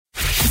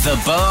The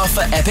bar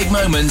for epic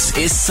moments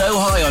is so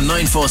high on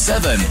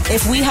 947.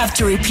 If we have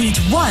to repeat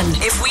one,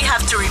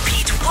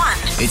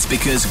 it's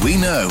because we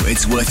know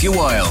it's worth your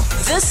while.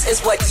 this is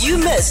what you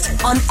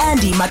missed on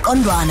Andy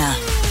Makondwana.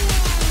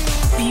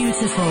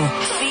 Beautiful.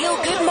 Feel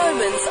good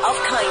moments of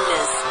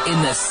kindness.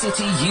 In the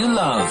city you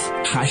love.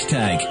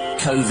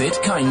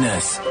 #COVID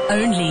kindness.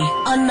 Only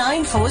on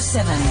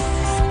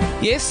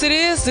 947. Yes, it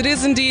is. It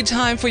is indeed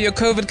time for your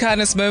COVID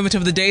kindness moment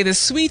of the day, the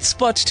sweet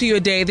spot to your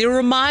day, the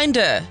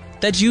reminder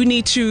that you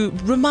need to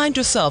remind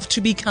yourself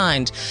to be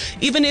kind.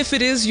 Even if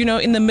it is,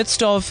 in the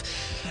midst of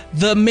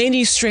the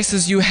many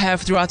stresses you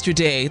have throughout your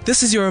day,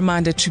 this is your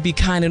reminder to be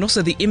kind, and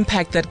also the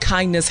impact that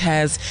kindness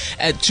has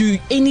to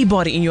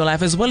anybody in your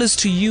life, as well as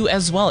to you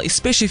as well,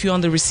 especially if you're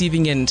on the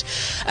receiving end.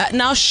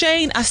 Now,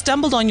 Shane, I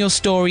stumbled on your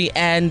story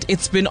and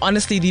it's been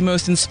honestly the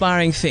most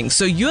inspiring thing.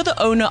 So you're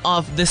the owner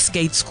of the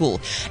skate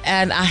school,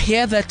 and I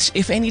hear that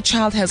if any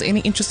child has any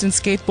interest in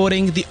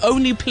skateboarding, the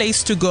only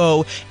place to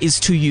go is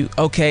to you,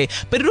 okay?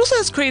 But it also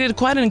has created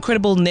quite an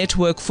incredible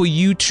network for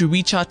you to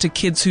reach out to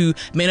kids who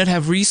may not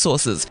have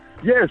resources.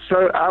 Yeah,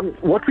 so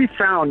what we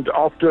found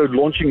after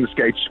launching the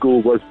skate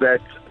school was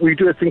that we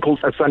do a thing called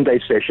a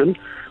Sunday session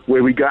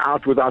where we go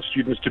out with our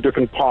students to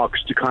different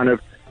parks to kind of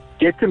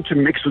get them to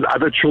mix with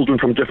other children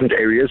from different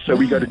areas. So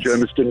we go to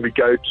Germiston, we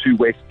go to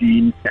West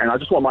Dean, and I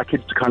just want my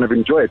kids to kind of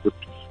enjoy it. But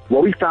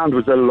what we found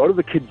was that a lot of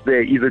the kids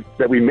there, either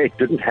that we met,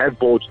 didn't have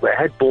boards. They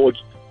had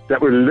boards that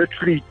were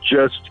literally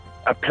just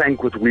a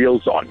plank with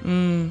wheels on.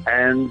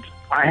 And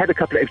I had a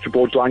couple of extra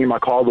boards lying in my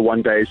car the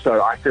one day,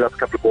 so I set up a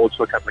couple of boards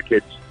for a couple of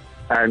kids.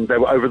 And they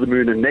were over the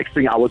moon, and next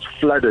thing I was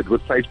flooded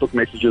with Facebook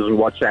messages and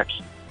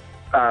WhatsApps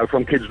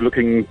from kids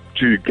looking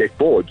to get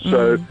boards.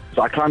 So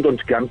I climbed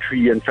onto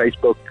Gumtree and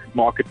Facebook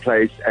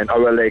Marketplace and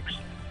OLX,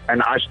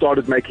 and I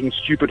started making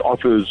stupid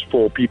offers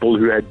for people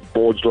who had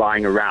boards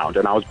lying around,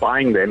 and I was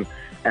buying them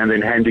and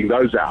then handing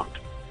those out.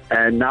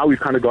 And now we've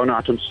kind of gone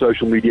out on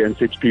social media and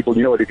said to people,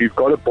 you know what, if you've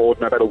got a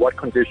board, no matter what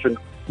condition,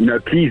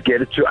 please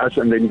get it to us,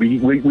 and then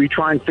we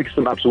try and fix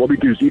them up. So what we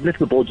do is, even if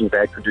the board's in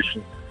bad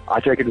condition, I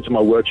take it into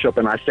my workshop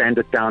and I sand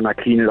it down, I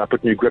clean it, I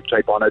put new grip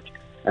tape on it,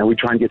 and we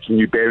try and get some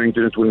new bearings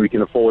in it when we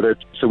can afford it.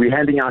 So we're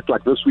handing out,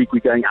 like this week, we're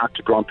going out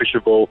to Grand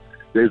Fisherville.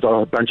 There's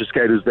a bunch of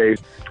skaters there.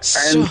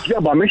 And yeah,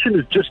 my mission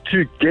is just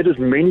to get as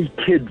many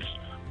kids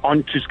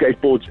onto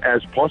skateboards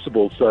as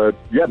possible. So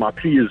yeah, my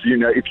plea is,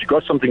 if you've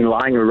got something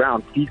lying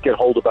around, please get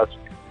hold of us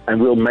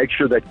and we'll make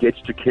sure that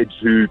gets to kids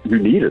who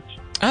need it.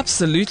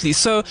 Absolutely.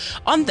 So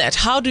on that,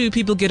 how do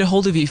people get a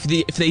hold of you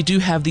if they do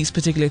have these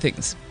particular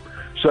things?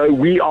 So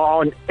we are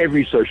on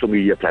every social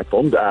media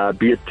platform,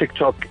 be it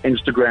TikTok,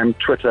 Instagram,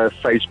 Twitter,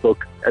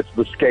 Facebook. It's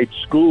the Skate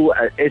School,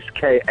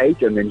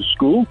 SK8 and then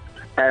school.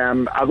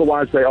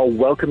 Otherwise, they are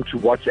welcome to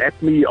WhatsApp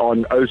me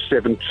on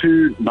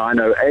 072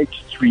 908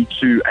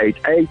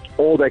 3288,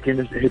 or they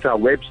can hit our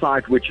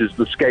website, which is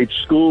the Skate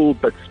School,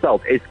 but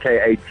spelled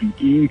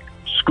SKATE,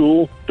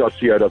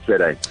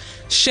 school.co.za.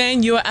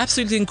 Shane, you are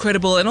absolutely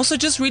incredible, and also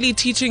just really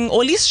teaching,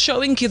 or at least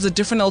showing kids a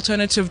different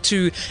alternative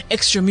to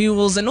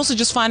extramurals, and also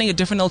just finding a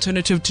different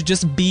alternative to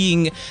just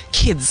being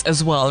kids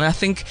as well. And I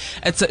think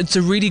it's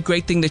a really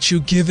great thing that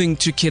you're giving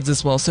to kids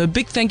as well. So a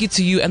big thank you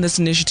to you and this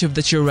initiative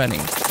that you're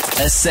running.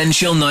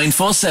 Essential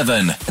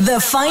 947.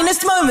 The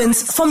finest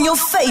moments from your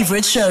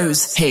favorite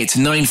shows. Hit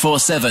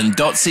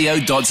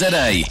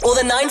 947.co.za. Or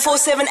the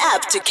 947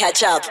 app to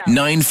catch up.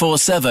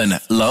 947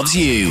 loves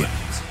you.